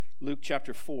Luke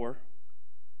chapter 4,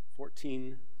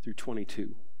 14 through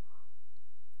 22.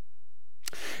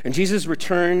 And Jesus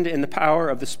returned in the power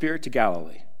of the Spirit to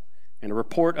Galilee, and a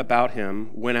report about him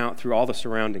went out through all the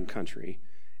surrounding country,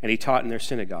 and he taught in their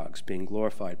synagogues, being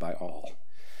glorified by all.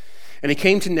 And he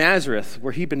came to Nazareth,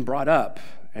 where he'd been brought up,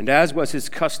 and as was his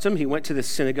custom, he went to the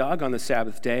synagogue on the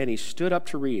Sabbath day, and he stood up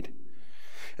to read.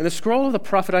 And the scroll of the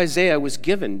prophet Isaiah was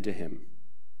given to him.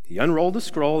 He unrolled the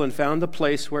scroll and found the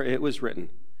place where it was written,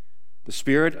 "The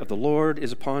Spirit of the Lord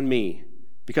is upon me,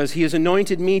 because he has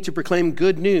anointed me to proclaim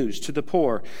good news to the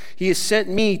poor. He has sent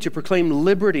me to proclaim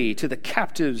liberty to the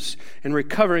captives and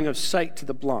recovering of sight to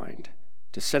the blind,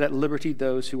 to set at liberty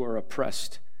those who are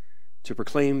oppressed, to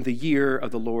proclaim the year of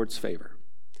the Lord's favor."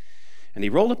 And he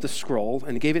rolled up the scroll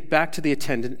and gave it back to the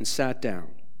attendant and sat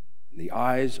down. And the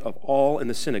eyes of all in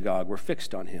the synagogue were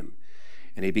fixed on him.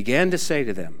 And he began to say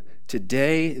to them,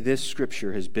 "Today this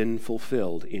scripture has been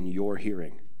fulfilled in your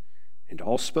hearing." And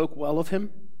all spoke well of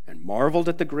him and marveled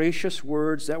at the gracious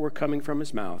words that were coming from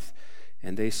his mouth.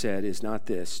 And they said, "Is not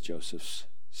this Joseph's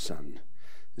son?"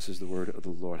 This is the word of the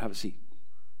Lord. Have a seat.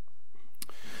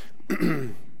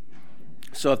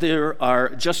 So if they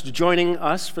are just joining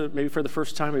us, maybe for the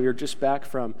first time, or you're just back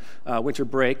from winter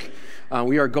break,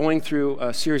 we are going through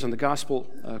a series on the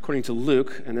gospel according to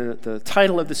Luke. And the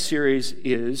title of the series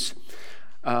is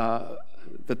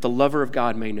That the Lover of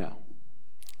God May Know.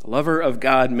 The lover of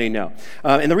God may know.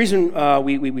 And the reason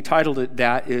we titled it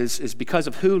that is because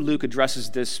of who Luke addresses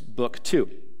this book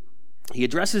to. He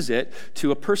addresses it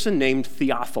to a person named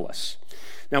Theophilus.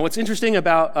 Now, what's interesting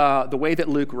about the way that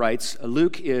Luke writes,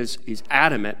 Luke is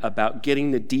adamant about getting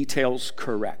the details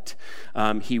correct.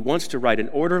 He wants to write an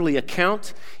orderly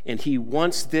account, and he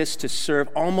wants this to serve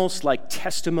almost like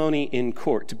testimony in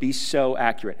court, to be so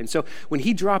accurate. And so when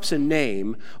he drops a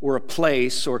name or a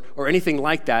place or anything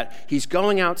like that, he's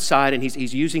going outside and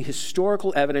he's using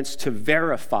historical evidence to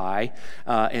verify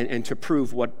and to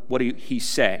prove what he's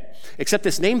saying. Except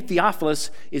this name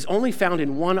Theophilus is only found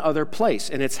in one other place,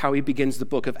 and it's how he begins the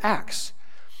book of Acts.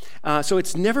 So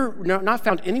it's not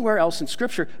found anywhere else in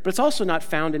Scripture, but it's also not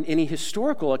found in any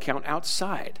historical account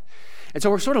outside. And so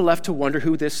we're sort of left to wonder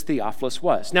who this Theophilus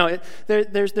was. Now,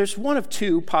 there's one of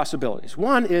two possibilities.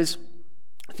 One is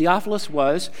Theophilus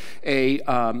was a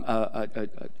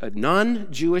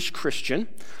non-Jewish Christian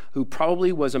who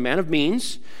probably was a man of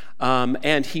means,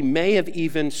 and he may have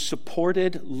even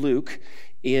supported Luke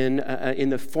in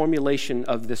the formulation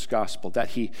of this gospel, that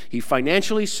he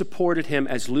financially supported him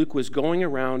as Luke was going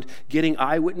around getting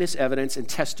eyewitness evidence and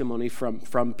testimony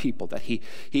from people, that he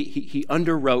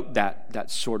underwrote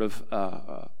that sort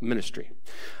of ministry.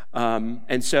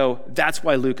 And so that's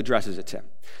why Luke addresses it to him.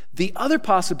 The other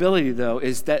possibility, though,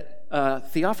 is that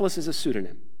Theophilus is a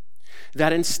pseudonym,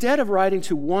 that instead of writing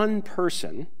to one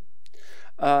person,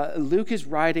 Luke is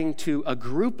writing to a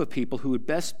group of people who would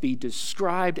best be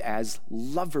described as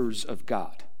lovers of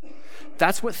God.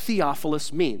 That's what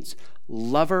Theophilus means,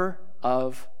 lover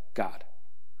of God,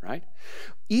 right?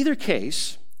 Either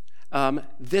case,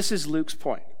 this is Luke's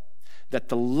point, that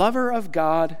the lover of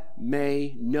God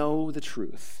may know the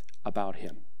truth about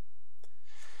him.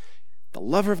 The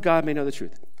lover of God may know the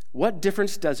truth. What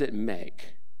difference does it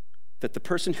make that the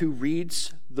person who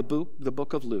reads the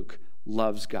book of Luke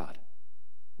loves God?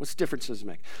 What difference does it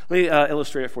make? Let me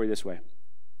illustrate it for you this way.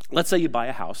 Let's say you buy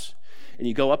a house, and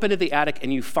you go up into the attic,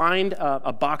 and you find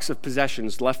a box of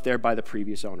possessions left there by the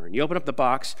previous owner. And you open up the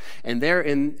box, and there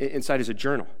inside is a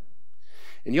journal.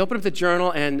 And you open up the journal,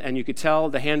 and you could tell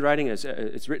the handwriting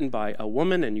it's written by a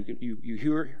woman, and you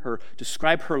hear her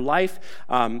describe her life.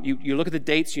 You look at the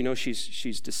dates, you know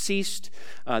she's deceased.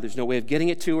 There's no way of getting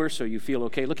it to her, so you feel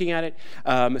okay looking at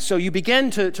it. So you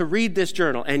begin to read this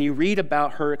journal, and you read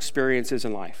about her experiences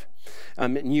in life.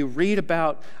 And you read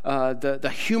about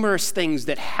the humorous things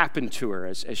that happened to her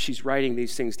as she's writing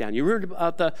these things down. You read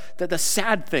about the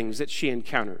sad things that she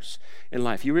encounters in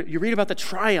life. You read about the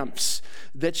triumphs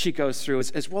that she goes through,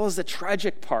 as well as the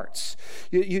tragic parts.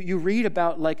 You read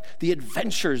about like the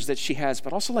adventures that she has,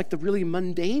 but also like the really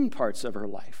mundane parts of her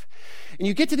life. And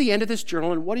you get to the end of this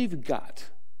journal, and what have you got?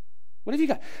 What have you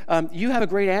got? You have a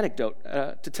great anecdote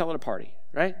to tell at a party,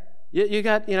 right?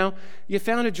 You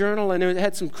found a journal and it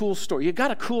had some cool story. You got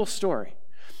a cool story.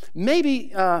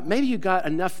 Maybe you got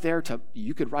enough there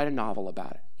you could write a novel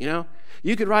about it, you know?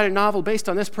 You could write a novel based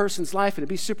on this person's life, and it'd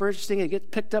be super interesting and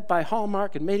get picked up by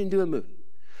Hallmark and made into a movie.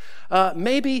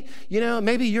 Maybe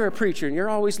you're a preacher and you're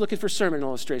always looking for sermon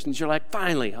illustrations. You're like,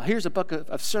 finally, here's a book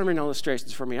of sermon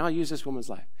illustrations for me. I'll use this woman's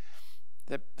life.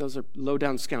 Those are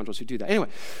low-down scoundrels who do that. Anyway,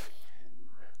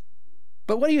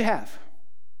 but what do you have?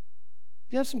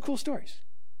 You have some cool stories,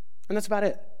 and that's about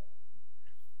it.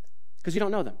 because you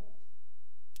don't know them.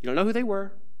 You don't know who they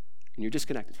were, and you're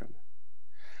disconnected from them.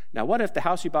 Now, what if the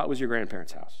house you bought was your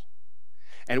grandparents' house?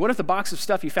 And what if the box of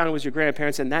stuff you found was your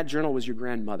grandparents, and that journal was your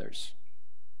grandmother's,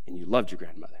 and you loved your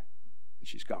grandmother, and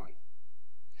she's gone?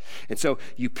 And so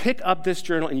you pick up this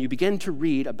journal, and you begin to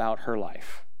read about her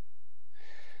life,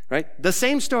 right? The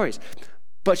same stories,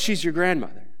 but she's your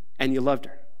grandmother, and you loved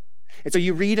her. And so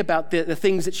you read about the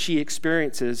things that she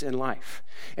experiences in life,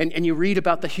 and you read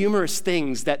about the humorous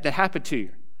things that happen to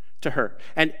her,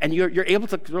 and you're able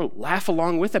to laugh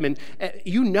along with them, and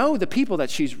you know the people that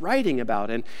she's writing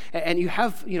about, and you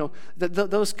have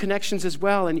those connections as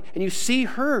well, and you see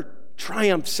her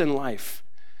triumphs in life,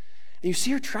 and you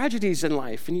see her tragedies in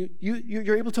life, and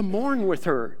you're able to mourn with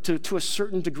her to a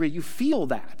certain degree. You feel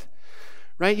that,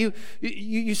 right?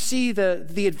 You see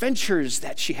the adventures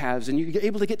that she has, and you're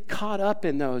able to get caught up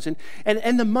in those, and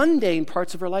the mundane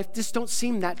parts of her life just don't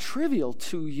seem that trivial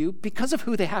to you because of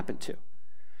who they happen to.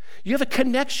 You have a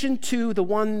connection to the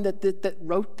one that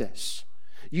wrote this.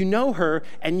 You know her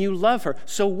and you love her.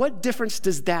 So what difference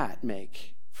does that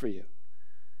make for you?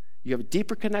 You have a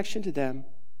deeper connection to them.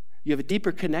 You have a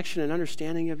deeper connection and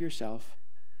understanding of yourself.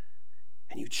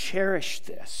 And you cherish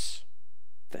this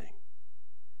thing.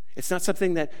 It's not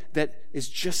something that is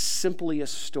just simply a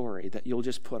story that you'll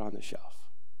just put on the shelf.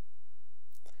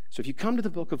 So if you come to the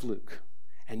book of Luke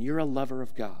and you're a lover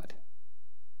of God,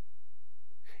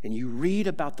 and you read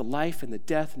about the life and the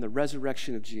death and the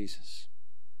resurrection of Jesus,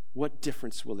 what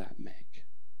difference will that make?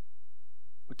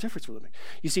 What difference will it make?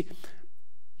 You see,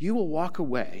 you will walk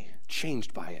away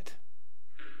changed by it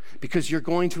because you're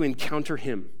going to encounter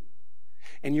him,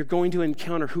 and you're going to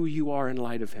encounter who you are in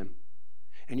light of him,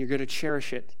 and you're going to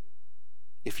cherish it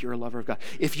if you're a lover of God.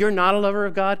 If you're not a lover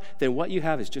of God, then what you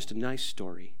have is just a nice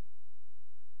story.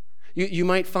 You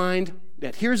might find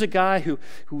that here's a guy who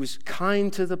was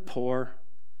kind to the poor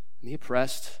and the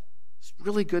oppressed. It's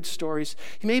really good stories.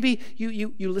 Maybe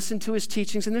you listen to his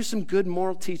teachings, and there's some good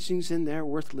moral teachings in there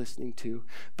worth listening to.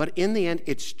 But in the end,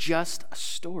 it's just a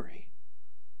story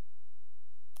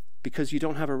because you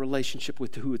don't have a relationship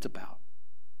with who it's about.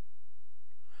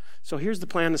 So here's the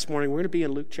plan this morning. We're going to be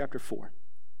in Luke chapter 4.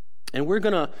 And we're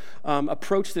going to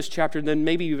approach this chapter than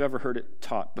maybe you've ever heard it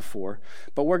taught before.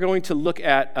 But we're going to look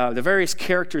at the various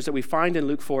characters that we find in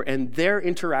Luke 4 and their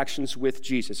interactions with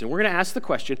Jesus. And we're going to ask the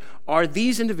question, are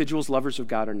these individuals lovers of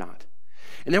God or not?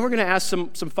 And then we're going to ask some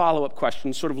follow-up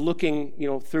questions, sort of looking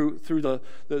through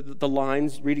the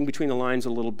lines, reading between the lines a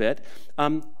little bit.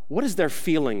 What is their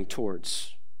feeling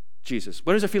towards Jesus?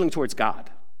 What is their feeling towards God?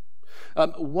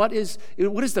 What is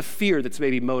the fear that's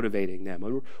maybe motivating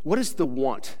them? What is the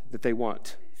want that they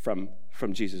want from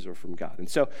Jesus or from God? And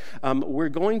so we're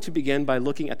going to begin by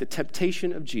looking at the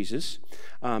temptation of Jesus,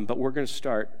 but we're going to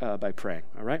start by praying,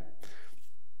 all right?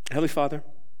 Heavenly Father,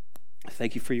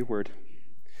 thank you for your word.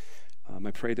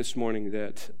 I pray this morning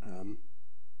that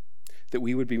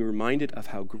we would be reminded of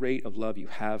how great of love you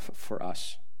have for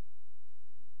us,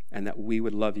 and that we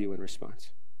would love you in response.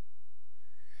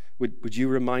 Would you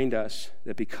remind us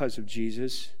that because of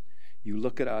Jesus, you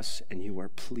look at us and you are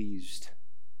pleased?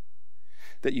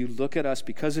 That you look at us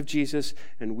because of Jesus,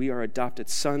 and we are adopted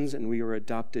sons and we are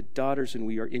adopted daughters, and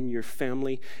we are in your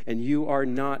family, and you are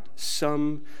not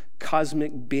some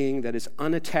cosmic being that is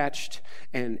unattached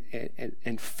and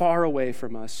far away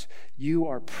from us. You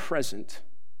are present,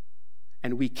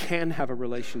 and we can have a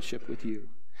relationship with you.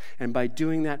 And by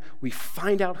doing that, we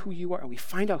find out who you are, and we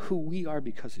find out who we are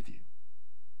because of you.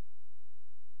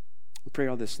 We pray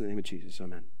all this in the name of Jesus.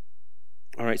 Amen.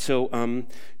 All right, so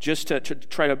just to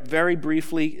try to very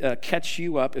briefly catch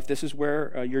you up, if this is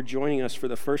where you're joining us for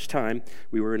the first time,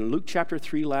 we were in Luke chapter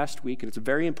 3 last week, and it's a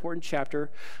very important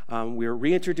chapter. We were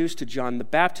reintroduced to John the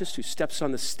Baptist, who steps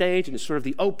on the stage, and is sort of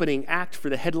the opening act for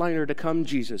the headliner to come,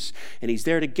 Jesus. And he's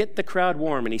there to get the crowd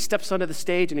warm, and he steps onto the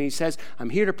stage, and he says,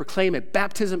 I'm here to proclaim a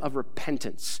baptism of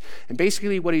repentance. And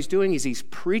basically what he's doing is he's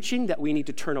preaching that we need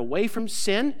to turn away from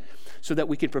sin, so that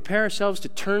we can prepare ourselves to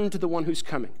turn to the one who's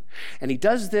coming. And he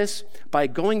does this by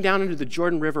going down into the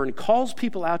Jordan River and calls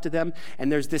people out to them,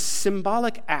 and there's this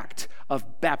symbolic act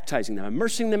of baptizing them,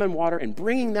 immersing them in water and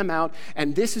bringing them out,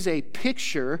 and this is a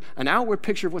picture, an outward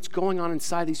picture of what's going on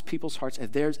inside these people's hearts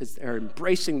as they're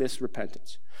embracing this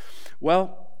repentance.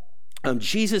 Well,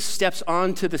 Jesus steps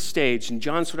onto the stage, and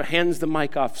John sort of hands the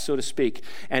mic off, so to speak,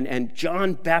 and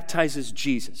John baptizes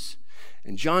Jesus.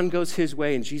 And John goes his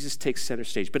way, and Jesus takes center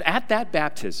stage. But at that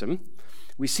baptism,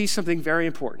 we see something very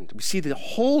important. We see the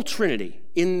whole Trinity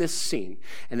in this scene.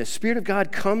 And the Spirit of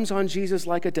God comes on Jesus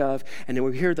like a dove, and then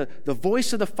we hear the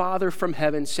voice of the Father from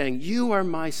heaven saying, "You are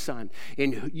my Son.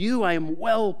 In you I am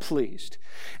well pleased."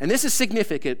 And this is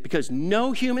significant because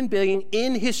no human being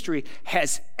in history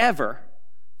has ever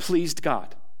pleased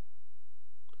God.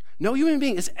 No human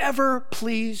being has ever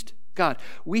pleased God.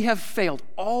 We have failed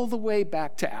all the way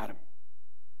back to Adam.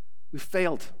 We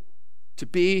failed to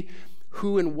be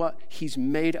who and what he's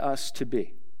made us to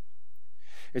be.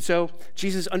 And so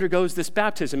Jesus undergoes this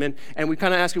baptism, and we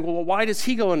kind of ask him, well, why does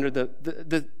he go under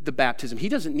the baptism? He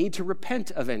doesn't need to repent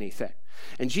of anything.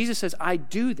 And Jesus says, I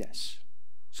do this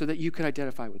so that you can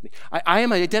identify with me. I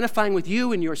am identifying with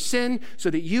you in your sin so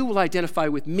that you will identify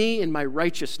with me in my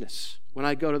righteousness when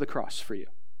I go to the cross for you.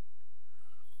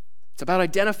 It's about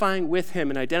identifying with him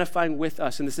and identifying with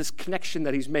us, and there's this connection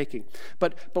that he's making.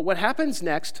 But what happens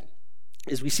next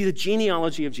is we see the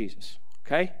genealogy of Jesus,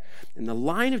 okay? And the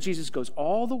line of Jesus goes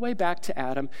all the way back to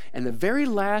Adam, and the very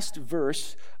last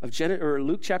verse of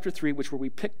Luke chapter 3, which where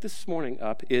we picked this morning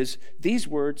up, is these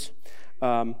words,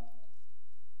 the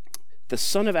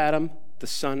son of Adam, the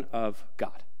son of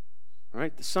God. All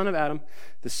right? The son of Adam,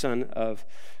 the son of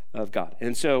God.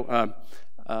 And so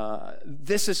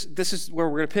this is where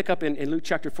we're going to pick up in Luke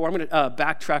chapter 4. I'm going to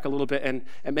backtrack a little bit and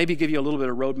maybe give you a little bit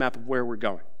of roadmap of where we're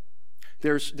going.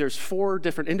 There's 4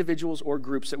 different individuals or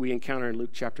groups that we encounter in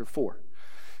Luke chapter 4.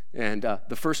 And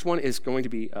the first one is going to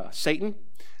be Satan.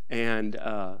 And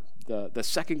the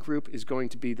second group is going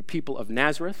to be the people of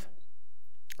Nazareth.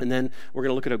 And then we're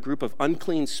going to look at a group of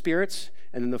unclean spirits.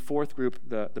 And then the fourth group,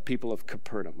 the people of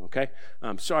Capernaum, okay?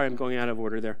 Sorry, I'm going out of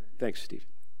order there. Thanks, Steve.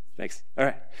 Thanks. All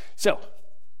right. So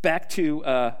back to,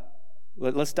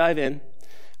 let's dive in.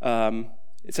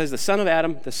 It says the son of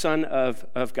Adam, the son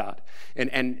of God.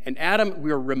 And Adam,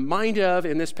 we are reminded of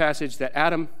in this passage that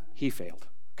Adam, he failed,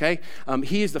 okay?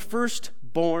 He is the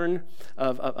firstborn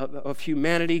of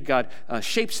humanity. God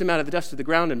shapes him out of the dust of the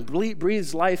ground and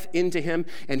breathes life into him,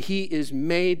 and he is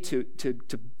made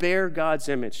to bear God's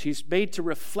image. He's made to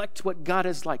reflect what God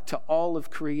is like to all of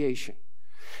creation.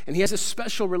 And he has a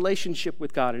special relationship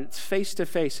with God, and it's face to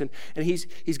face. And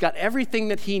he's got everything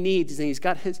that he needs, and he's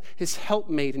got his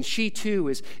helpmate, and she too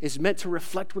is meant to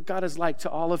reflect what God is like to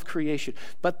all of creation.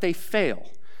 But they fail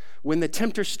when the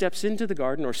tempter steps into the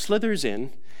garden or slithers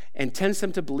in and tends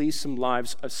them to believe some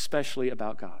lies, especially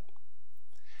about God.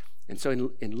 And so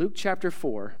in Luke chapter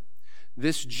 4,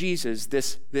 this Jesus,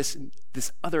 this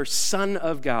other Son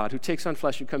of God who takes on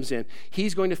flesh, who comes in,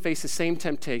 he's going to face the same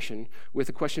temptation, with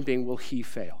the question being, will he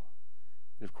fail?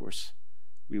 And of course,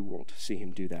 we won't see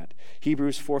him do that.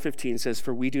 Hebrews 4:15 says,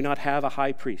 "For we do not have a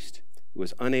high priest who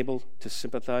is unable to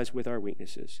sympathize with our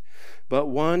weaknesses, but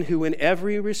one who in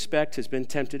every respect has been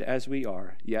tempted as we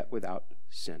are, yet without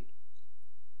sin."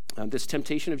 This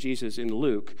temptation of Jesus in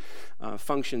Luke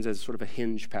functions as sort of a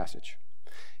hinge passage.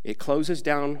 It closes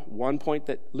down one point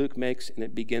that Luke makes, and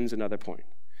it begins another point.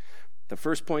 The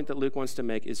first point that Luke wants to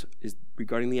make is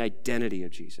regarding the identity of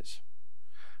Jesus.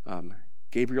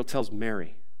 Gabriel tells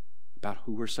Mary about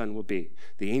who her son will be.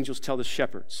 The angels tell the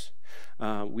shepherds.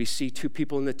 We see 2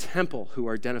 people in the temple who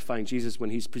are identifying Jesus when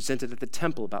he's presented at the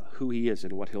temple about who he is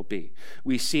and what he'll be.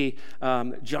 We see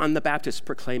John the Baptist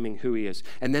proclaiming who he is.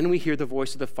 And then we hear the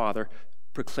voice of the Father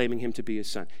proclaiming him to be his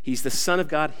son. He's the Son of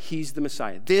God. He's the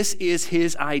Messiah. This is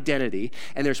his identity,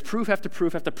 and there's proof after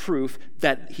proof after proof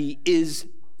that he is,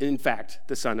 in fact,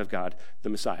 the Son of God, the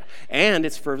Messiah. And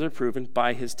it's further proven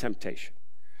by his temptation.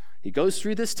 He goes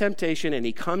through this temptation, and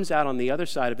he comes out on the other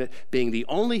side of it being the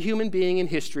only human being in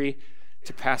history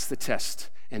to pass the test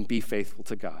and be faithful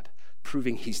to God,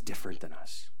 proving he's different than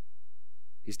us.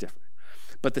 He's different.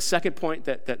 But the second point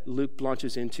that Luke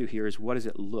launches into here is, what does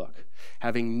it look?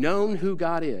 Having known who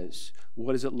God is,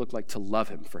 what does it look like to love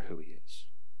him for who he is?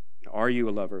 Are you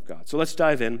a lover of God? So let's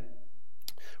dive in.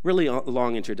 Really a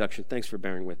long introduction. Thanks for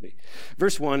bearing with me.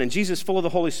 Verse 1, "And Jesus, full of the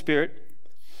Holy Spirit,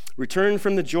 returned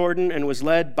from the Jordan and was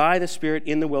led by the Spirit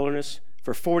in the wilderness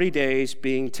for 40 days,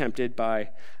 being tempted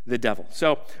by the devil."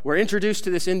 So we're introduced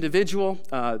to this individual,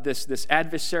 this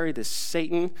adversary, this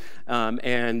Satan,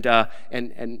 and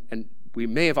we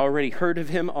may have already heard of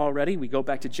him already. We go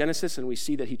back to Genesis and we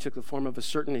see that he took the form of a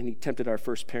serpent and he tempted our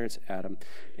first parents, Adam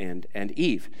and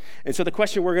Eve. And so the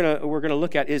question we're gonna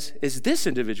look at is this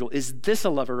individual, is this a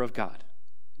lover of God?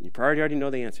 You probably already know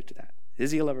the answer to that.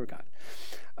 Is he a lover of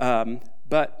God?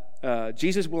 But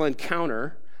Jesus will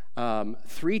encounter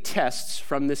 3 tests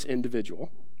from this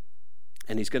individual,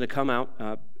 and he's going to come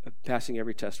out passing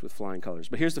every test with flying colors.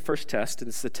 But here's the first test, and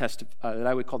it's the test that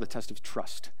I would call the test of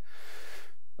trust.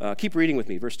 Keep reading with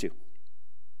me, verse 2.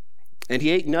 "And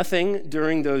he ate nothing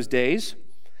during those days,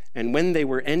 And when they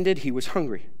were ended, he was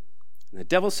hungry. And the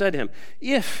devil said to him,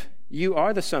 "If you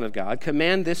are the Son of God,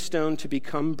 command this stone to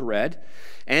become bread."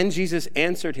 And Jesus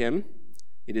answered him,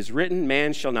 "It is written,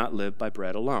 man shall not live by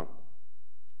bread alone."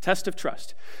 Test of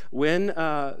trust. When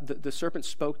the serpent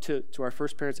spoke to our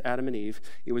first parents, Adam and Eve,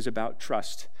 it was about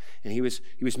trust. And he was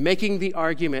making the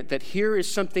argument that here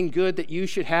is something good that you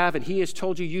should have, and he has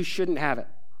told you you shouldn't have it.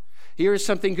 Here is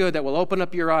something good that will open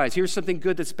up your eyes. Here's something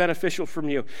good that's beneficial from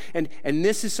you. And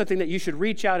this is something that you should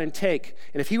reach out and take.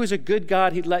 And if he was a good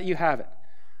God, he'd let you have it.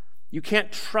 You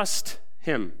can't trust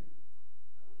him.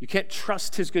 You can't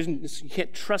trust his goodness. You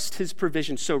can't trust his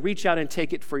provision. So reach out and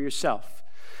take it for yourself.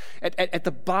 At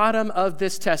the bottom of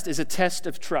this test is a test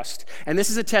of trust. And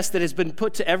this is a test that has been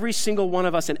put to every single one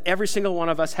of us, and every single one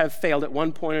of us have failed at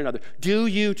one point or another. Do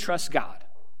you trust God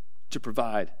to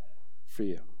provide for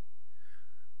you?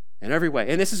 In every way.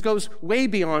 And this goes way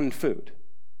beyond food.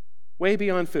 Way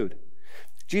beyond food.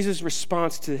 Jesus'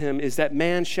 response to him is that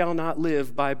man shall not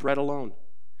live by bread alone.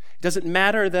 It doesn't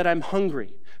matter that I'm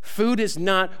hungry. Food is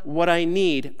not what I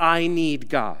need. I need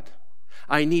God.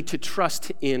 I need to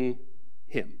trust in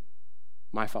him,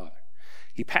 my Father.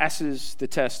 He passes the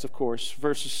test, of course.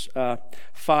 Verses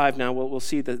 5 now, we'll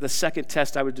see the second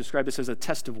test. I would describe this as a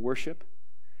test of worship.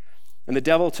 And the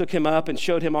devil took him up and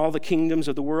showed him all the kingdoms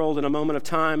of the world in a moment of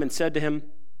time and said to him,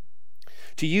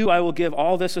 "To you I will give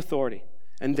all this authority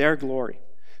and their glory,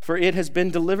 for it has been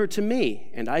delivered to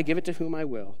me, and I give it to whom I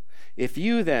will. If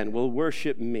you then will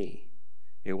worship me,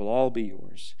 it will all be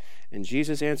yours." And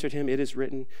Jesus answered him, "It is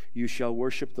written, you shall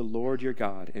worship the Lord your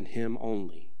God, and him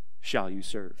only shall you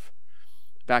serve."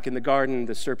 Back in the garden,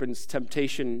 the serpent's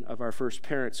temptation of our first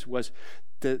parents was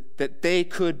that they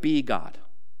could be God.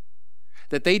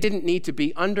 That they didn't need to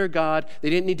be under God. They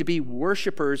didn't need to be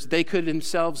worshipers. They could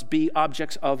themselves be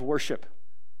objects of worship.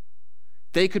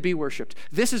 They could be worshiped.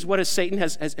 This is what Satan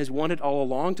has wanted all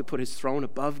along, to put his throne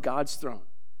above God's throne,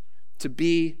 to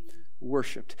be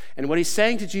worshiped. And what he's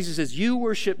saying to Jesus is, you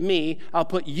worship me, I'll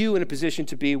put you in a position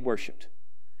to be worshiped.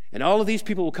 And all of these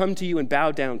people will come to you and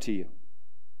bow down to you.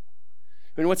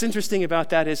 And what's interesting about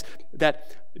that is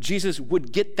that Jesus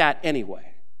would get that anyway.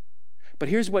 But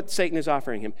here's what Satan is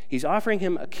offering him. He's offering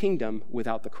him a kingdom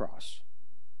without the cross.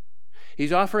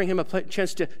 He's offering him a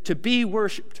chance to be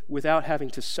worshiped without having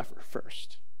to suffer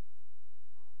first.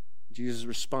 Jesus'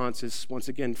 response is, once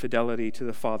again, fidelity to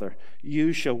the Father.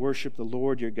 You shall worship the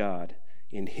Lord your God,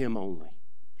 in him only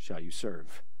shall you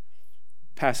serve.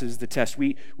 Passes the test.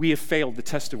 We have failed the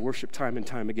test of worship time and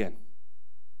time again.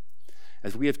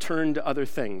 As we have turned to other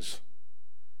things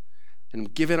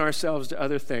and given ourselves to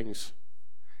other things,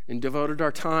 and devoted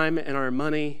our time and our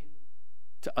money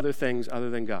to other things other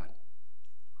than God.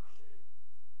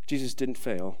 Jesus didn't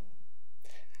fail.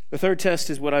 The third test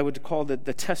is what I would call the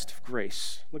test of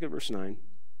grace. Look at verse 9.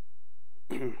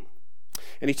 "And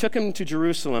he took him to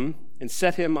Jerusalem and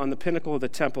set him on the pinnacle of the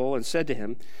temple and said to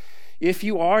him, 'If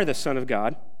you are the Son of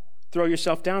God, throw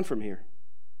yourself down from here.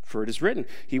 For it is written,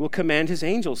 he will command his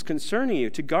angels concerning you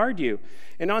to guard you,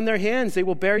 and on their hands they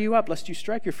will bear you up, lest you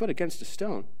strike your foot against a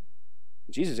stone.'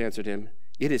 Jesus answered him,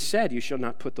 'It is said, you shall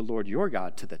not put the Lord your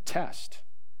God to the test.'"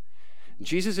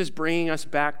 Jesus is bringing us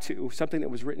back to something that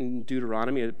was written in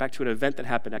Deuteronomy, back to an event that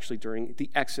happened actually during the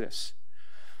Exodus.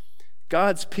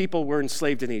 God's people were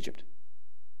enslaved in Egypt.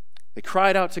 They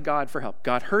cried out to God for help.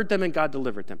 God heard them and God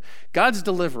delivered them. God's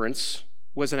deliverance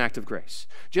was an act of grace.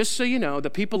 Just so you know, the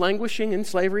people languishing in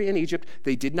slavery in Egypt,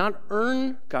 they did not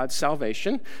earn God's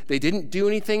salvation. They didn't do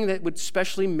anything that would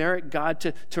specially merit God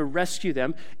to rescue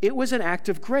them. It was an act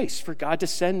of grace for God to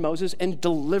send Moses and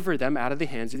deliver them out of the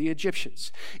hands of the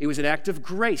Egyptians. It was an act of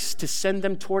grace to send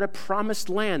them toward a promised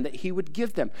land that he would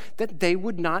give them, that they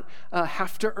would not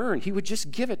have to earn. He would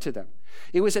just give it to them.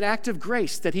 It was an act of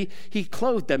grace that he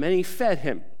clothed them and he fed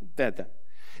them.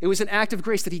 It was an act of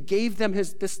grace that he gave them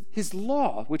his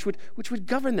law, which would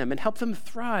govern them and help them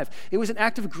thrive. It was an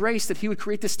act of grace that he would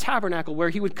create this tabernacle where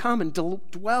he would come and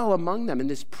dwell among them, and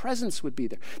his presence would be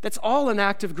there. That's all an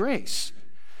act of grace.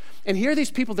 And here these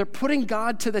people, they're putting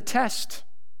God to the test.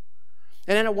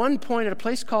 And then at one point at a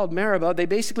place called Meribah, they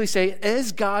basically say,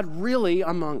 is God really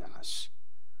among us?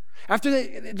 After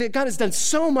God has done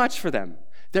so much for them,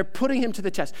 they're putting him to the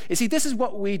test. You see, this is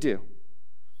what we do.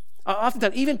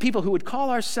 Oftentimes, even people who would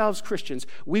call ourselves Christians,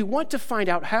 we want to find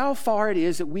out how far it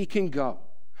is that we can go,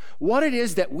 what it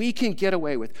is that we can get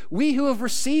away with. We who have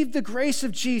received the grace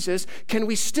of Jesus, can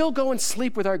we still go and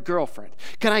sleep with our girlfriend?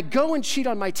 Can I go and cheat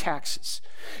on my taxes?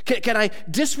 Can I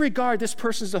disregard this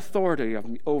person's authority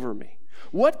over me?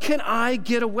 What can I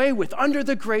get away with under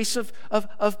the grace of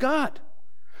God?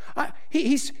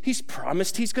 He's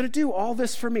promised he's going to do all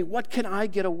this for me. What can I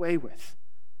get away with?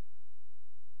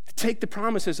 to take the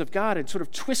promises of God and sort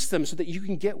of twist them so that you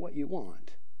can get what you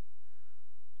want.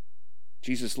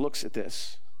 Jesus looks at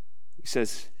this. He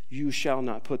says, you shall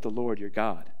not put the Lord your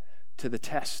God to the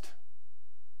test.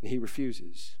 And he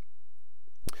refuses.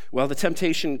 Well, the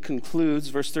temptation concludes,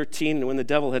 verse 13, and when the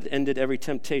devil had ended every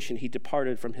temptation, he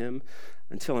departed from him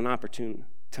until an opportune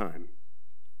time.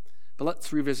 But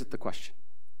let's revisit the question.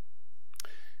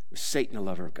 Was Satan a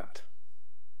lover of God?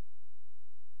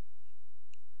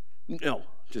 No.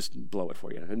 Just blow it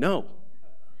for you. No.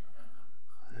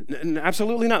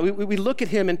 Absolutely not. We look at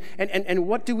him and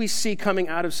what do we see coming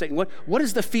out of Satan? What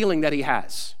is the feeling that he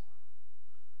has?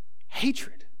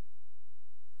 Hatred.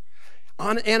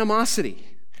 Animosity.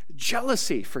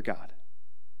 Jealousy for God.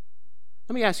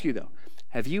 Let me ask you though,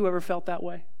 have you ever felt that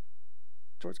way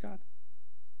towards God?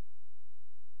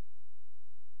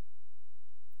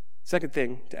 Second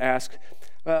thing to ask,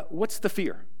 what's the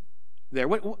fear there?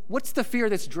 What's the fear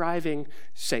that's driving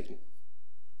Satan?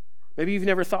 Maybe you've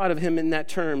never thought of him in that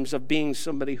terms of being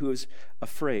somebody who is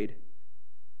afraid,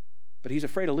 but he's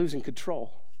afraid of losing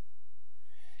control.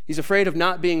 He's afraid of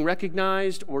not being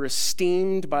recognized or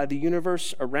esteemed by the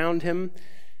universe around him.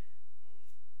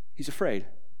 He's afraid.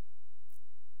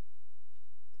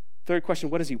 Third question,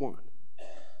 what does he want?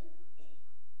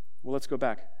 Well, let's go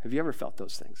back. Have you ever felt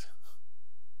those things?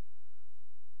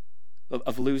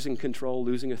 Of losing control,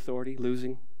 losing authority,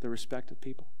 losing the respect of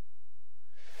people?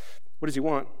 What does he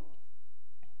want?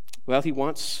 Well, he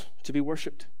wants to be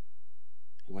worshiped.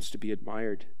 He wants to be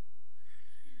admired.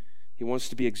 He wants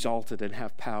to be exalted and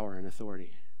have power and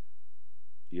authority.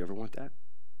 Do you ever want that?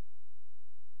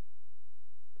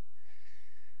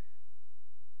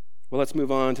 Well, let's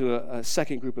move on to a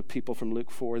second group of people from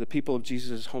Luke 4, the people of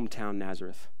Jesus' hometown,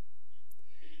 Nazareth.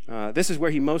 This is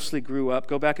where he mostly grew up.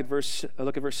 Go back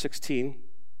look at verse 16.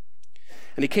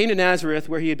 And he came to Nazareth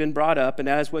where he had been brought up, and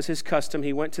as was his custom,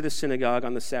 he went to the synagogue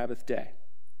on the Sabbath day.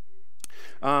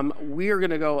 We are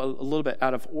going to go a little bit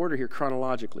out of order here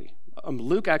chronologically.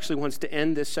 Luke actually wants to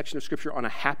end this section of Scripture on a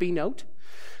happy note,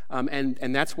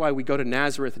 and that's why we go to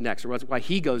Nazareth next, or that's why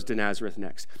he goes to Nazareth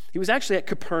next. He was actually at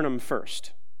Capernaum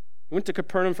first. He went to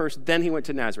Capernaum first, then he went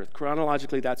to Nazareth.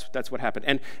 Chronologically, that's what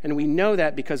happened. And we know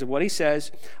that because of what he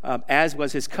says, as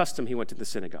was his custom, he went to the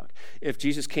synagogue. If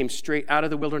Jesus came straight out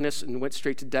of the wilderness and went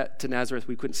straight to Nazareth,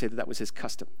 we couldn't say that was his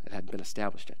custom. It hadn't been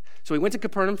established yet. So he went to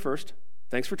Capernaum first.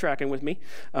 Thanks for tracking with me.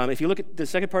 If you look at the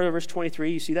second part of verse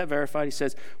 23, you see that verified. He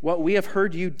says, what we have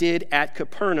heard you did at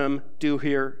Capernaum, do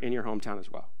here in your hometown as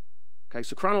well. Okay,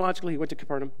 so chronologically, he went to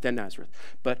Capernaum, then Nazareth.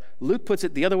 But Luke puts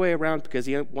it the other way around because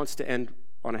he wants to end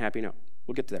on a happy note.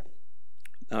 We'll get to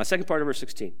there. Second part of verse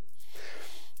 16.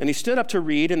 And he stood up to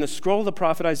read, and the scroll of the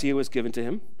prophet Isaiah was given to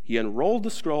him. He unrolled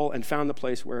the scroll and found the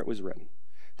place where it was written.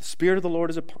 The Spirit of the Lord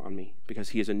is upon me, because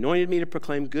he has anointed me to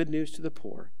proclaim good news to the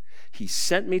poor. He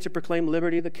sent me to proclaim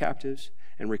liberty to the captives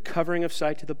and recovering of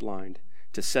sight to the blind,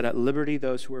 to set at liberty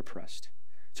those who are oppressed,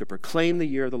 to proclaim the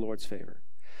year of the Lord's favor.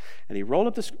 And he rolled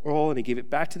up the scroll and he gave it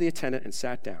back to the attendant and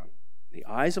sat down. The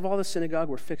eyes of all the synagogue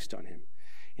were fixed on him.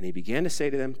 And he began to say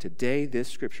to them, today this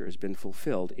scripture has been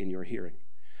fulfilled in your hearing.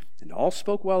 And all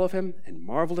spoke well of him and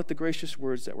marveled at the gracious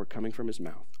words that were coming from his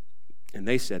mouth. And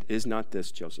they said, is not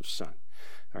this Joseph's son?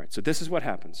 All right, so this is what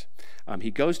happens.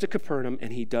 He goes to Capernaum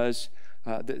and he does,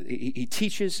 he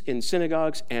teaches in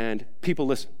synagogues and people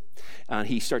listen.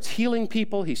 He starts healing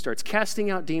people. He starts casting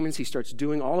out demons. He starts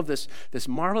doing all of this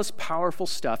marvelous, powerful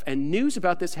stuff. And news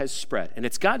about this has spread. And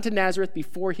it's gotten to Nazareth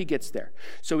before he gets there.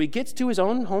 So he gets to his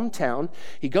own hometown.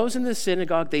 He goes into the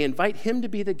synagogue. They invite him to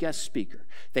be the guest speaker.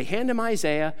 They hand him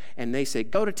Isaiah, and they say,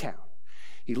 go to town.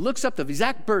 He looks up the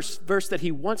exact verse that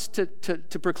he wants to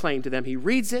proclaim to them. He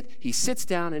reads it. He sits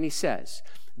down, and he says,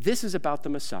 this is about the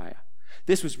Messiah.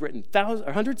 This was written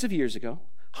hundreds of years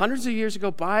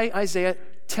ago by Isaiah,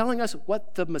 telling us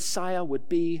what the Messiah would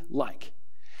be like.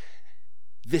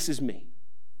 This is me.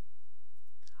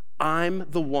 I'm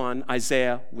the one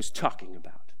Isaiah was talking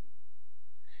about.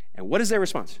 And what is their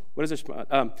response?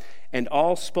 And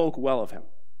all spoke well of him.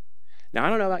 Now, I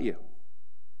don't know about you.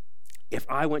 If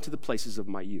I went to the places of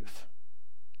my youth,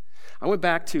 I went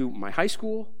back to my high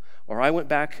school, or I went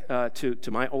back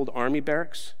to my old army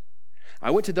barracks. I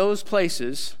went to those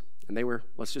places, and they were,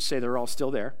 let's just say they're all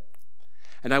still there.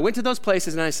 And I went to those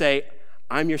places and I say,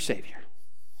 I'm your Savior.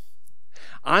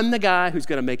 I'm the guy who's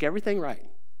going to make everything right.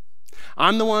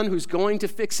 I'm the one who's going to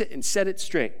fix it and set it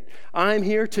straight. I'm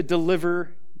here to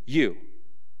deliver you.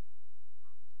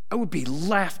 I would be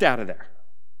laughed out of there.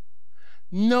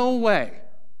 No way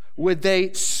would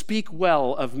they speak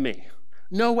well of me.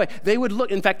 No way. They would look,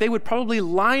 in fact, they would probably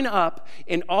line up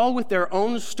in all with their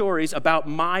own stories about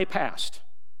my past.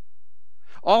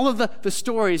 All of the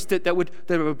stories that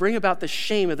would bring about the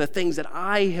shame of the things that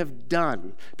I have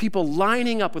done. People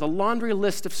lining up with a laundry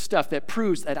list of stuff that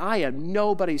proves that I am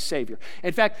nobody's Savior.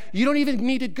 In fact, you don't even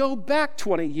need to go back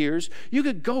 20 years. You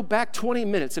could go back 20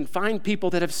 minutes and find people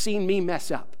that have seen me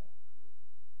mess up.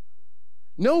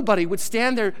 Nobody would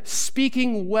stand there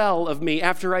speaking well of me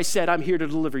after I said, I'm here to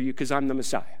deliver you because I'm the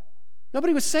Messiah.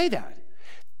 Nobody would say that.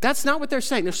 That's not what they're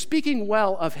saying. They're speaking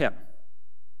well of him.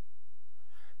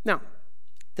 Now,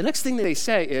 the next thing that they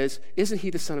say is, isn't he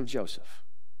the son of Joseph?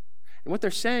 And what they're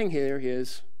saying here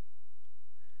is,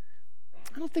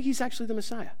 I don't think he's actually the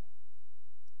Messiah.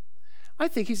 I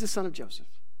think he's the son of Joseph.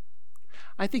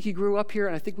 I think he grew up here,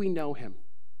 and I think we know him.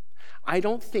 I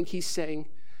don't think he's saying,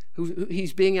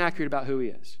 he's being accurate about who he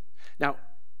is. Now,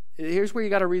 here's where you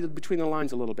got to read between the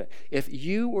lines a little bit. If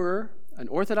you were an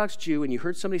Orthodox Jew and you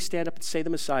heard somebody stand up and say the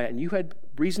Messiah, and you had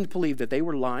reason to believe that they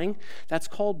were lying, that's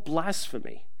called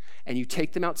blasphemy. And you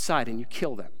take them outside and you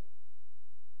kill them.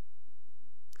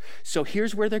 So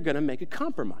here's where they're going to make a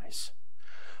compromise.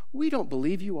 We don't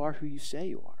believe you are who you say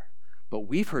you are, but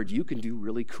we've heard you can do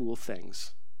really cool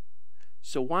things.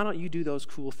 So why don't you do those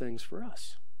cool things for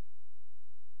us?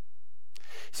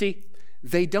 See,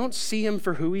 they don't see him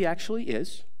for who he actually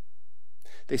is.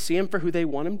 They see him for who they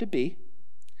want him to be,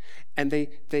 and they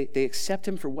accept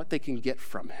him for what they can get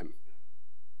from him.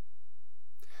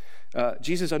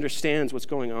 Jesus understands what's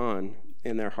going on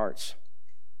in their hearts.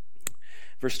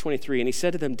 Verse 23, and he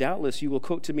said to them, doubtless you will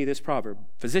quote to me this proverb,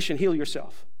 physician, heal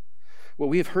yourself. What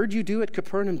we have heard you do at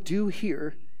Capernaum, do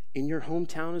here in your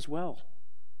hometown as well.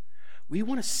 We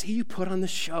want to see you put on the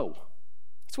show.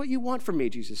 That's what you want from me,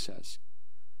 Jesus says.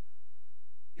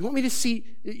 You want to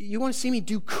see me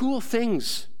do cool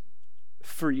things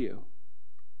for you,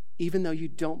 even though you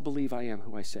don't believe I am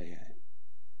who I say I am.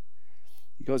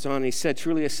 He goes on and he said,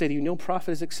 truly I say to you, no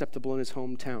prophet is acceptable in his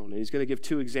hometown. And he's going to give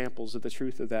two examples of the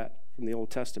truth of that from the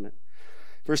Old Testament.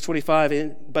 Verse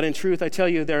 25, but in truth I tell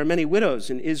you, there are many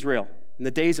widows in Israel in the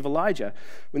days of Elijah,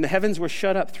 when the heavens were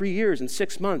shut up 3 years and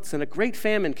 6 months, and a great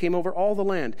famine came over all the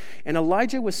land. And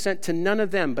Elijah was sent to none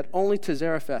of them, but only to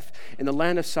Zarephath in the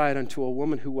land of Sidon, to a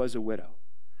woman who was a widow.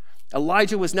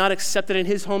 Elijah was not accepted in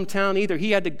his hometown either.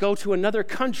 He had to go to another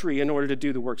country in order to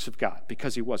do the works of God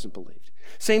because he wasn't believed.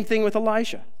 Same thing with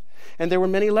Elisha. And there were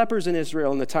many lepers in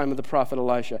Israel in the time of the prophet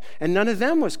Elisha, and none of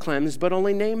them was cleansed, but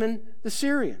only Naaman the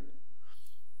Syrian.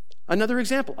 Another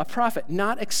example, a prophet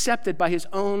not accepted by his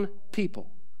own people.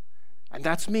 And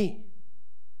that's me.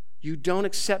 You don't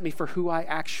accept me for who I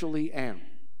actually am.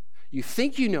 You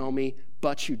think you know me,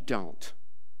 but you don't.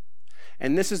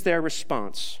 And this is their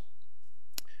response.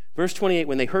 Verse 28,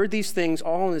 when they heard these things,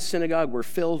 all in the synagogue were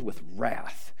filled with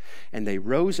wrath. And they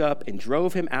rose up and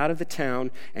drove him out of the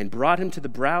town and brought him to the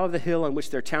brow of the hill on which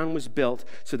their town was built,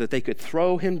 so that they could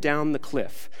throw him down the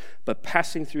cliff. But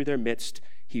passing through their midst,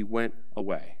 he went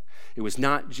away. It was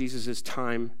not Jesus'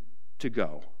 time to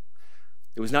go.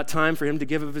 It was not time for him to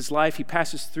give of his life. He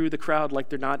passes through the crowd like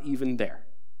they're not even there.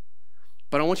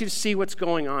 But I want you to see what's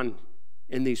going on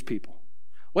in these people.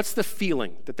 What's the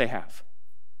feeling that they have?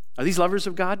 Are these lovers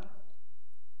of God?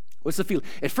 What's the feeling?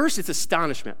 At first, it's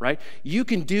astonishment, right? You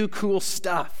can do cool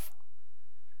stuff,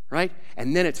 right?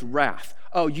 And then it's wrath.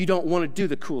 Oh, you don't want to do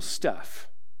the cool stuff.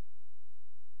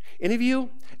 Any of you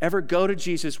ever go to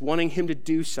Jesus wanting him to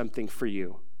do something for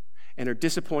you and are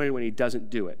disappointed when he doesn't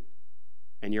do it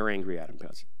and you're angry at him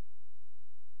because?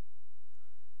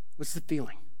 What's the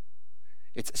feeling?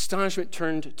 It's astonishment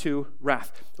turned to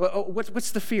wrath.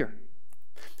 What's the fear?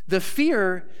 The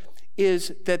fear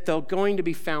is that they're going to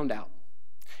be found out.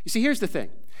 You see, here's the thing.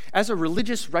 As a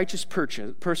religious, righteous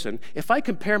person, if I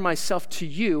compare myself to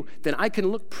you, then I can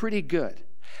look pretty good.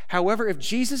 However, if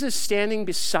Jesus is standing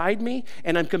beside me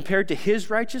and I'm compared to his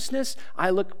righteousness, I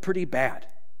look pretty bad.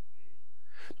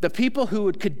 The people who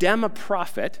would condemn a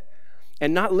prophet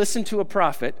and not listen to a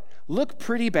prophet look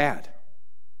pretty bad.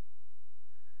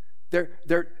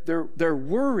 They're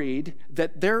worried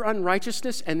that their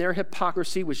unrighteousness and their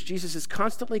hypocrisy, which Jesus is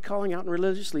constantly calling out in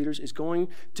religious leaders, is going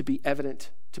to be evident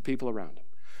to people around him.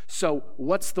 So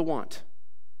what's the want?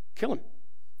 Kill him.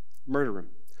 Murder him.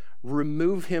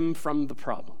 Remove him from the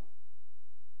problem.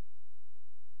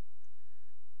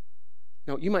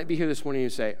 Now, you might be here this morning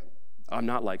and say, I'm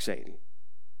not like Satan.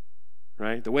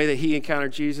 Right? The way that he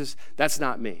encountered Jesus, that's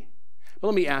not me. But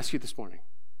let me ask you this morning.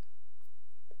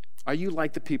 Are you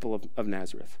like the people of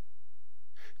Nazareth?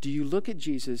 Do you look at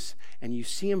Jesus and you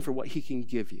see him for what he can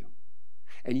give you?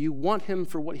 And you want him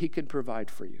for what he can provide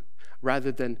for you,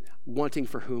 rather than wanting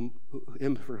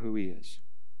him for who he is?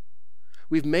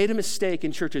 We've made a mistake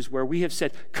in churches where we have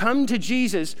said, come to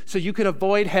Jesus so you can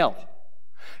avoid hell.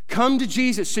 Come to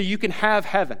Jesus so you can have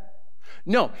heaven.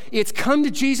 No, it's come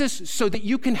to Jesus so that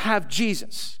you can have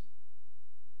Jesus.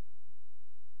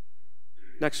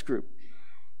 Next group.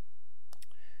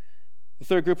 The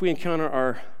third group we encounter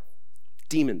are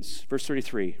demons. Verse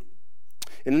 33.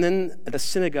 And then at the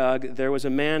synagogue there was a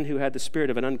man who had the spirit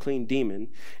of an unclean demon,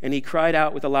 and he cried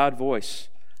out with a loud voice,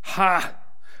 "Ha!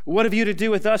 What have you to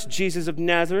do with us, Jesus of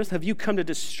Nazareth? Have you come to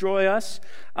destroy us?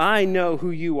 I know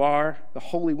who you are, the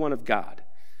Holy One of God."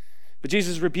 But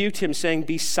Jesus rebuked him, saying,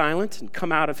 "Be silent and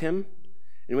come out of him."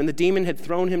 And when the demon had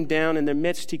thrown him down in their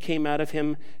midst, he came out of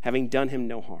him, having done him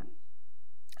no harm.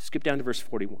 Skip down to verse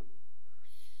 41.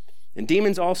 And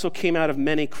demons also came out of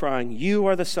many, crying, "You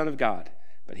are the Son of God."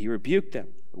 But he rebuked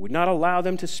them, but would not allow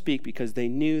them to speak, because they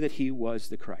knew that he was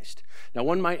the Christ. Now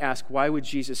one might ask, why would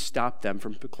Jesus stop them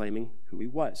from proclaiming who he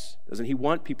was? Doesn't he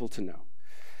want people to know?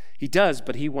 He does,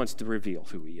 but he wants to reveal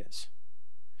who he is.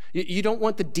 You don't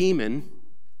want the demon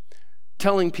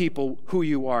telling people who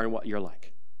you are and what you're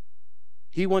like.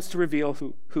 He wants to reveal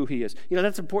who he is. You know,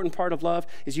 that's an important part of love,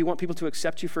 is you want people to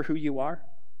accept you for who you are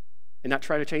and not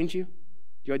try to change you. Do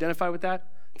you identify with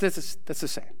that? That's the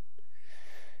same.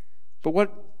 But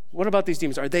what about these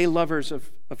demons? Are they lovers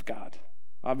of God?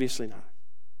 Obviously not.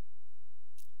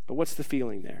 But what's the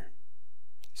feeling there?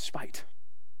 Spite.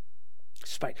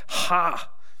 Spite.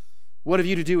 Ha! What have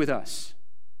you to do with us?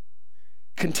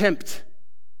 Contempt.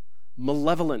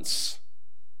 Malevolence.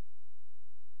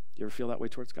 Do you ever feel that way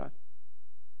towards God?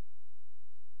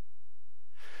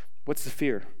 What's the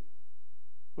fear?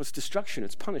 Well, it's destruction.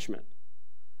 It's punishment.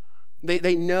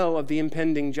 They know of the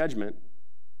impending judgment.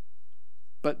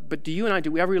 But do you and I,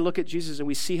 do we ever look at Jesus and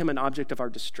we see him an object of our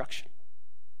destruction?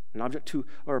 An object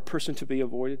or a person to be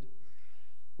avoided?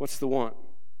 What's the want?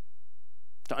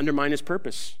 To undermine his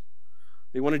purpose.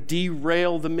 They want to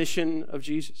derail the mission of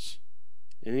Jesus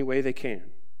in any way they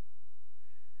can.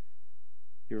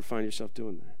 You ever find yourself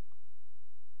doing that?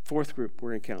 Fourth group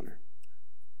we're encounter.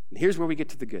 And here's where we get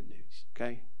to the good news,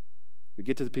 okay? We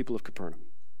get to the people of Capernaum.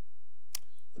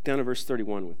 Look down at verse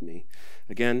 31 with me.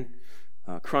 Again,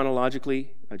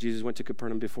 chronologically, Jesus went to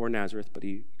Capernaum before Nazareth, but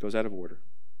he goes out of order.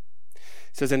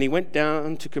 It says, and he went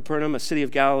down to Capernaum, a city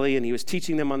of Galilee, and he was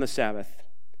teaching them on the Sabbath.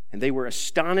 And they were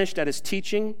astonished at his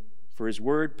teaching, for his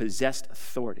word possessed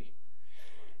authority.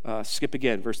 Skip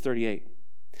again, verse 38.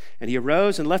 And he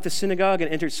arose and left the synagogue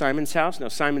and entered Simon's house. Now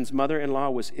Simon's mother-in-law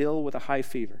was ill with a high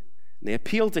fever. And they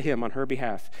appealed to him on her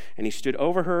behalf. And he stood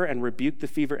over her and rebuked the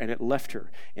fever, and it left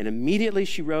her. And immediately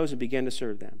she rose and began to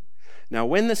serve them. Now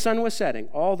when the sun was setting,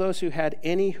 all those who had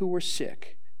any who were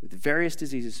sick with various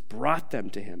diseases brought them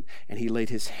to him, and he laid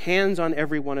his hands on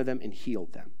every one of them and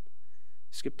healed them.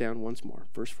 Skip down once more,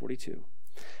 verse 42.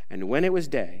 And when it was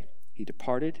day, he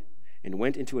departed and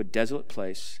went into a desolate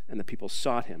place, and the people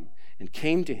sought him and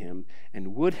came to him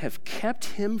and would have kept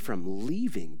him from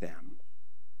leaving them.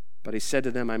 But he said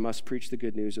to them, I must preach the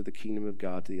good news of the kingdom of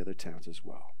God to the other towns as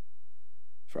well,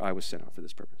 for I was sent out for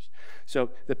this purpose. So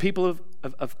the people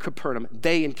of Capernaum,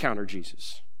 they encounter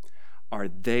Jesus. Are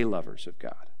they lovers of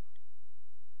God?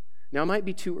 Now, it might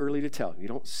be too early to tell. You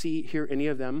don't hear any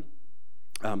of them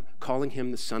calling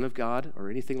him the Son of God or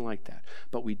anything like that.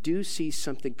 But we do see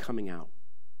something coming out.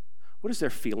 What is their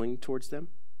feeling towards him?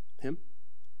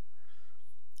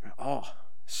 Oh,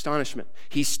 astonishment.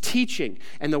 He's teaching.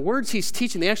 And the words he's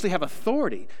teaching, they actually have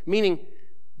authority, meaning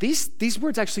these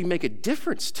words actually make a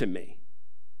difference to me.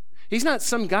 He's not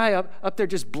some guy up there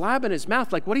just blabbing his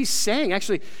mouth. Like what he's saying,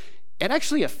 it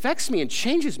actually affects me and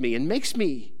changes me and makes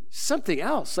me something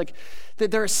else. Like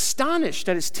they're astonished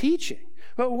at his teaching.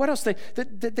 But what else? They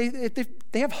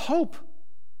have hope.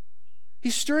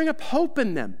 He's stirring up hope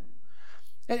in them.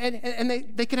 And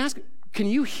they can ask, can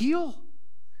you heal?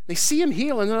 They see him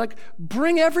heal and they're like,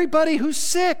 bring everybody who's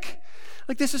sick.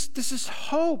 Like this is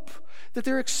hope that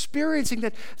they're experiencing,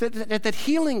 that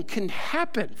healing can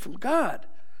happen from God.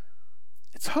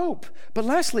 It's hope. But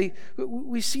lastly,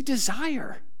 we see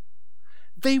desire.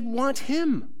 They want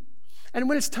him. And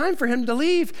when it's time for him to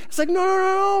leave, it's like,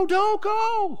 no, don't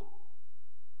go.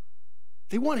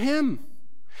 They want him.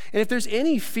 And if there's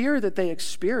any fear that they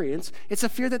experience, it's a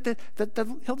fear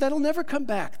that'll never come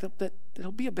back, that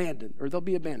he'll be abandoned, or they'll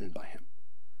be abandoned by him.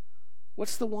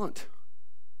 What's the want?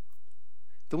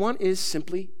 The want is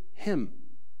simply him.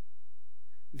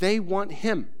 They want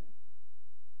him.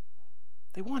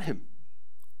 They want him.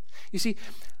 You see,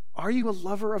 are you a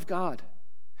lover of God?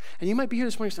 And you might be here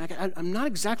this morning saying, I'm not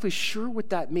exactly sure what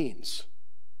that means.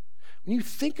 When you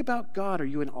think about God, are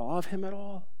you in awe of him at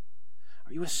all?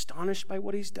 Are you astonished by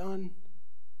what he's done?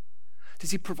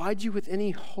 Does he provide you with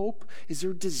any hope? Is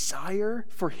there desire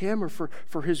for him or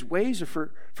for his ways or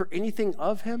for anything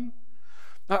of him?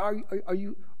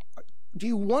 Do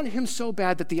you want him so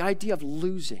bad that the idea of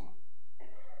losing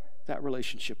that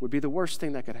relationship would be the worst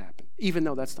thing that could happen, even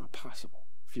though that's not possible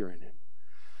if you're in him?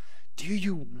 Do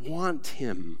you want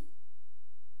him?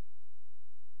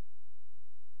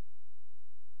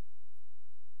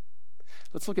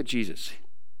 Let's look at Jesus.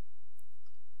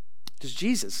 Does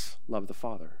Jesus love the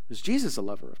Father? Is Jesus a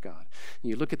lover of God? And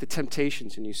you look at the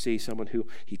temptations and you see someone who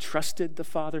he trusted the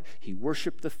Father, he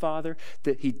worshiped the Father,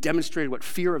 that he demonstrated what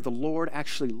fear of the Lord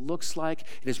actually looks like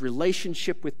in his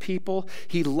relationship with people.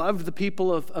 He loved the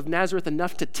people of Nazareth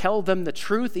enough to tell them the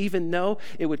truth, even though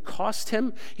it would cost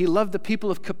him. He loved the people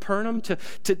of Capernaum to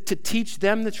teach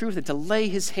them the truth and to lay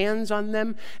his hands on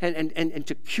them and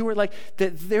to cure. Like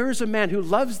that, there's a man who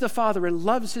loves the Father and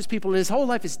loves his people, and his whole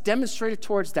life is demonstrated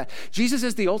towards that. Jesus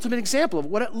is the ultimate example of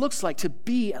what it looks like to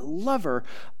be a lover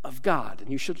of God,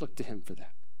 and you should look to him for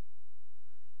that.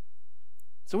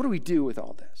 So what do we do with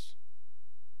all this?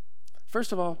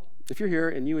 First of all, if you're here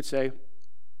and you would say,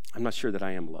 I'm not sure that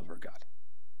I am a lover of God.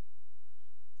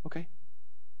 Okay.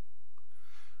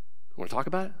 Want to talk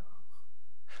about it?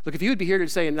 Look, if you would be here to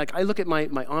say, and like I look at my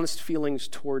honest feelings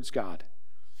towards God,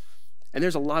 and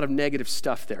there's a lot of negative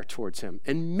stuff there towards him,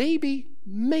 and maybe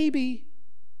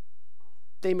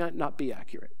they might not be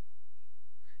accurate.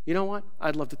 You know what?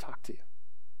 I'd love to talk to you.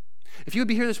 If you would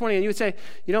be here this morning and you would say,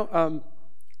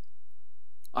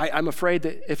 I'm afraid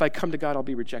that if I come to God, I'll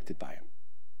be rejected by him.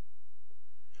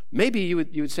 Maybe you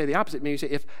would say the opposite. Maybe you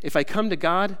say, if I come to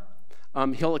God,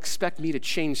 he'll expect me to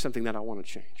change something that I want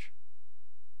to change.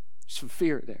 Some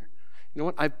fear there. You know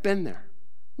what? I've been there.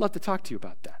 I'd love to talk to you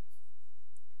about that.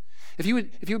 If you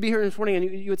would be here this morning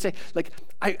and you would say, like,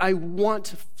 I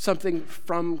want something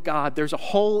from God. There's a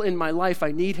hole in my life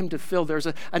I need him to fill. There's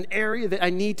an area that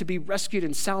I need to be rescued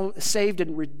and saved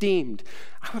and redeemed.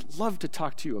 I would love to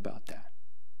talk to you about that.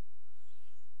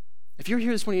 If you're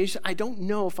here this morning and you say, I don't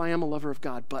know if I am a lover of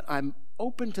God, but I'm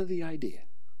open to the idea.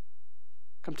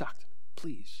 Come talk to me,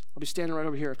 please. I'll be standing right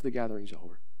over here after the gathering's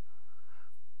over.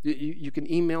 You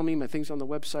can email me, my thing's on the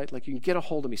website. Like, you can get a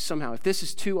hold of me somehow. If this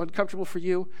is too uncomfortable for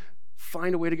you,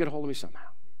 find a way to get a hold of me somehow.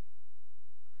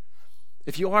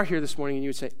 If you are here this morning and you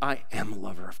would say, I am a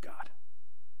lover of God.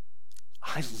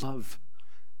 I love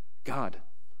God.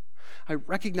 I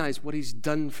recognize what he's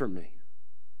done for me.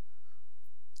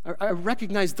 I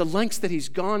recognize the lengths that he's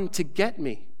gone to get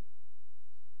me.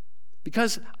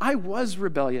 Because I was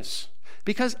rebellious.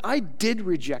 Because I did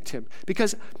reject him.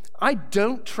 Because I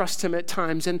don't trust him at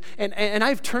times. And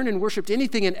I've turned and worshiped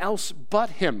anything else but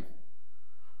him.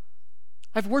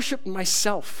 I've worshiped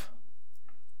myself.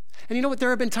 And you know what?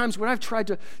 There have been times when I've tried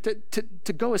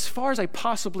to go as far as I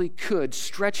possibly could,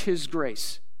 stretch his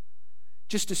grace,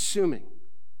 just assuming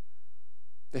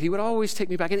that he would always take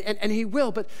me back. And he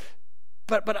will, but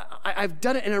I've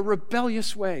done it in a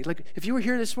rebellious way. Like, if you were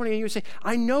here this morning and you would say,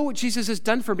 I know what Jesus has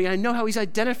done for me. I know how he's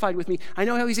identified with me. I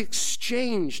know how he's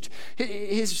exchanged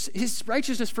his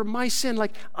righteousness for my sin.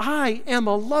 Like, I am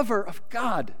a lover of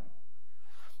God.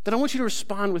 Then I want you to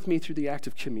respond with me through the act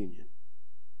of communion.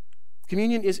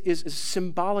 Communion is a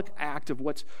symbolic act of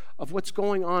what's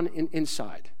going on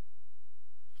inside.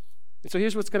 And so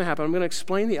here's what's going to happen. I'm going to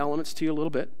explain the elements to you a little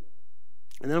bit,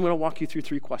 and then I'm going to walk you through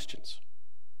three questions.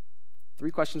 Three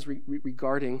questions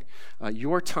regarding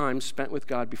your time spent with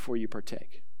God before you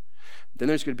partake. Then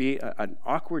there's going to be an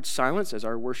awkward silence as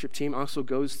our worship team also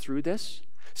goes through this.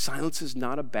 Silence is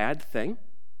not a bad thing,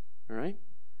 all right?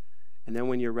 And then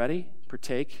when you're ready,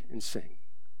 partake and sing.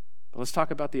 But let's talk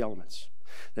about the elements.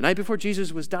 The night before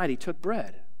Jesus was died, he took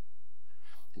bread,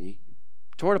 and he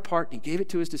tore it apart, and he gave it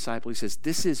to his disciple. He says,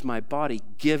 this is my body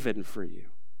given for you.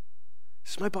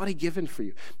 This is my body given for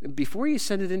you. And before he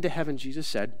ascended into heaven, Jesus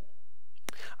said,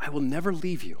 I will never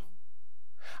leave you.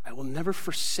 I will never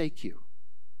forsake you.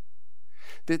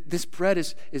 This bread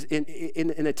is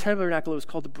in the tabernacle, it was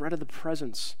called the bread of the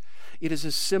presence. It is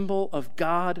a symbol of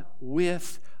God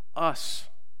with us.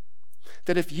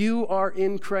 That if you are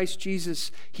in Christ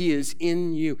Jesus, he is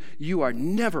in you. You are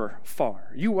never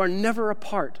far. You are never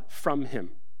apart from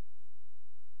him.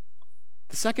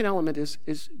 The second element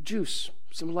is juice.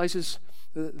 Symbolizes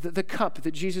the cup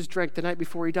that Jesus drank the night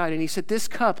before he died. And he said, this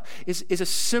cup is a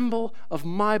symbol of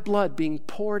my blood being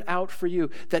poured out for you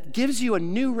that gives you a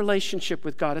new relationship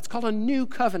with God. It's called a new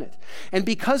covenant. And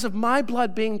because of my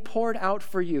blood being poured out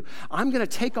for you, I'm going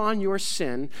to take on your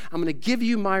sin. I'm going to give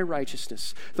you my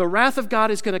righteousness. The wrath of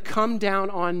God is going to come down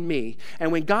on me.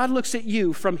 And when God looks at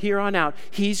you from here on out,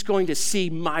 he's going to see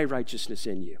my righteousness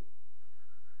in you.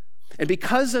 And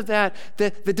because of that,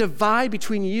 the divide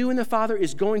between you and the Father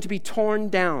is going to be torn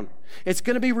down. It's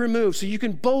going to be removed so you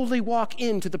can boldly walk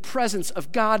into the presence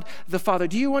of God the Father.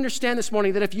 Do you understand this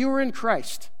morning that if you are in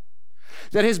Christ,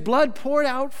 that his blood poured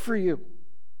out for you,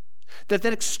 that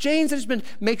exchange that has been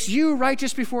makes you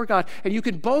righteous before God, and you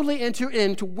can boldly enter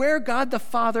into where God the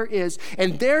Father is,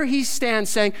 and there he stands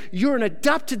saying, you're an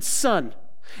adopted son,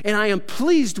 and I am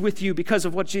pleased with you because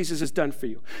of what Jesus has done for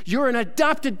you. You're an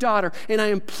adopted daughter, and I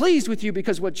am pleased with you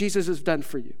because of what Jesus has done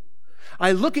for you.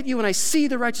 I look at you and I see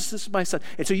the righteousness of my son.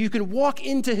 And so you can walk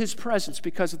into his presence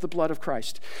because of the blood of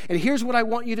Christ. And here's what I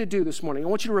want you to do this morning. I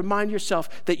want you to remind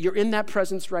yourself that you're in that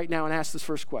presence right now and ask this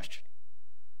first question.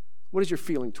 What is your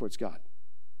feeling towards God?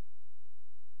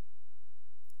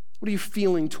 What are you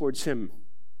feeling towards him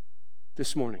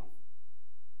this morning?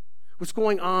 What's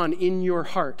going on in your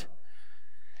heart?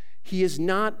 He is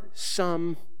not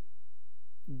some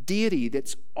deity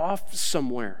that's off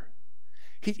somewhere.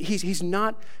 He's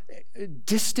not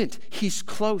distant. He's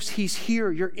close. He's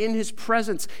here. You're in his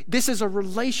presence. This is a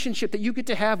relationship that you get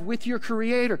to have with your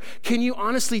Creator. Can you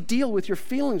honestly deal with your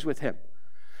feelings with him?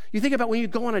 You think about when you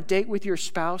go on a date with your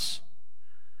spouse,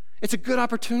 it's a good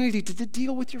opportunity to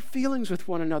deal with your feelings with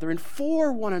one another and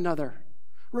for one another.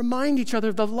 Remind each other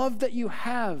of the love that you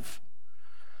have.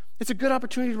 It's a good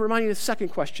opportunity to remind you the second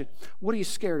question. What are you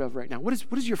scared of right now? What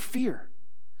is your fear?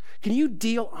 Can you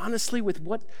deal honestly with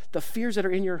what the fears that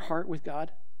are in your heart with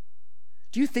God?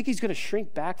 Do you think he's going to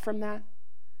shrink back from that?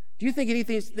 Do you think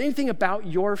anything about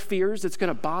your fears that's going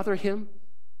to bother him?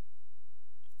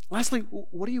 Lastly,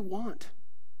 what do you want?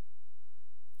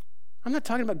 I'm not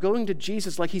talking about going to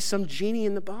Jesus like he's some genie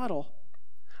in the bottle.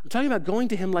 I'm talking about going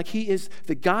to him like he is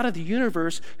the God of the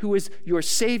universe, who is your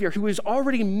Savior, who has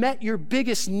already met your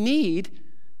biggest need.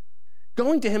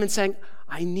 Going to him and saying,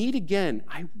 I need again,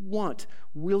 I want,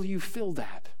 will you fill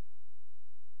that?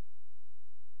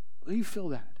 Will you fill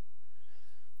that?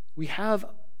 We have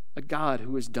a God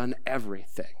who has done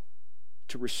everything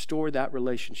to restore that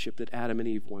relationship that Adam and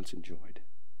Eve once enjoyed.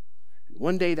 And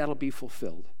one day that'll be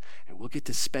fulfilled, and we'll get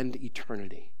to spend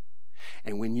eternity.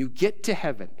 And when you get to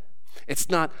heaven, it's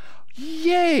not,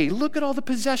 yay, look at all the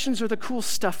possessions or the cool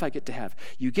stuff I get to have.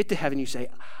 You get to heaven, you say,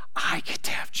 I get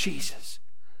to have Jesus.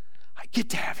 I get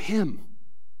to have him.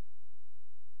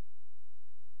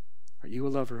 Are you a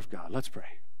lover of God? Let's pray.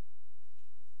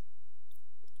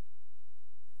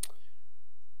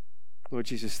 Lord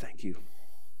Jesus, thank you.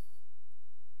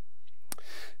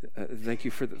 Thank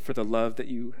you for the love that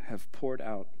you have poured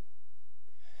out,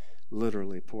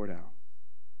 literally poured out.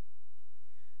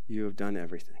 You have done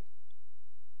everything.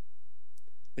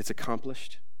 It's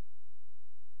accomplished.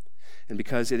 And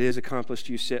because it is accomplished,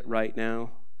 you sit right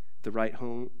now at the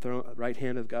right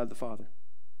hand of God the Father.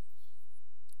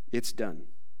 It's done.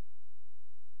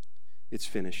 It's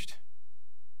finished.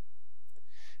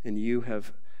 And you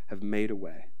have made a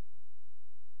way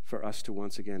for us to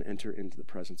once again enter into the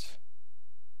presence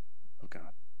of God.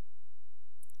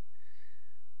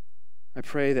 I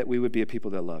pray that we would be a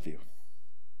people that love you,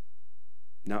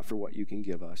 not for what you can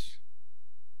give us,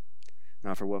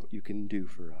 not for what you can do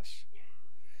for us,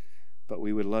 but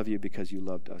we would love you because you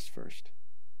loved us first.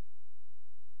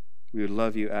 We would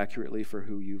love you accurately for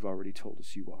who you've already told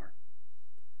us you are.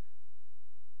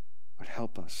 But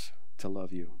help us to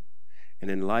love you. And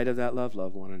in light of that love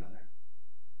one another.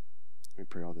 We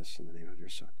pray all this in the name of your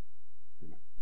Son.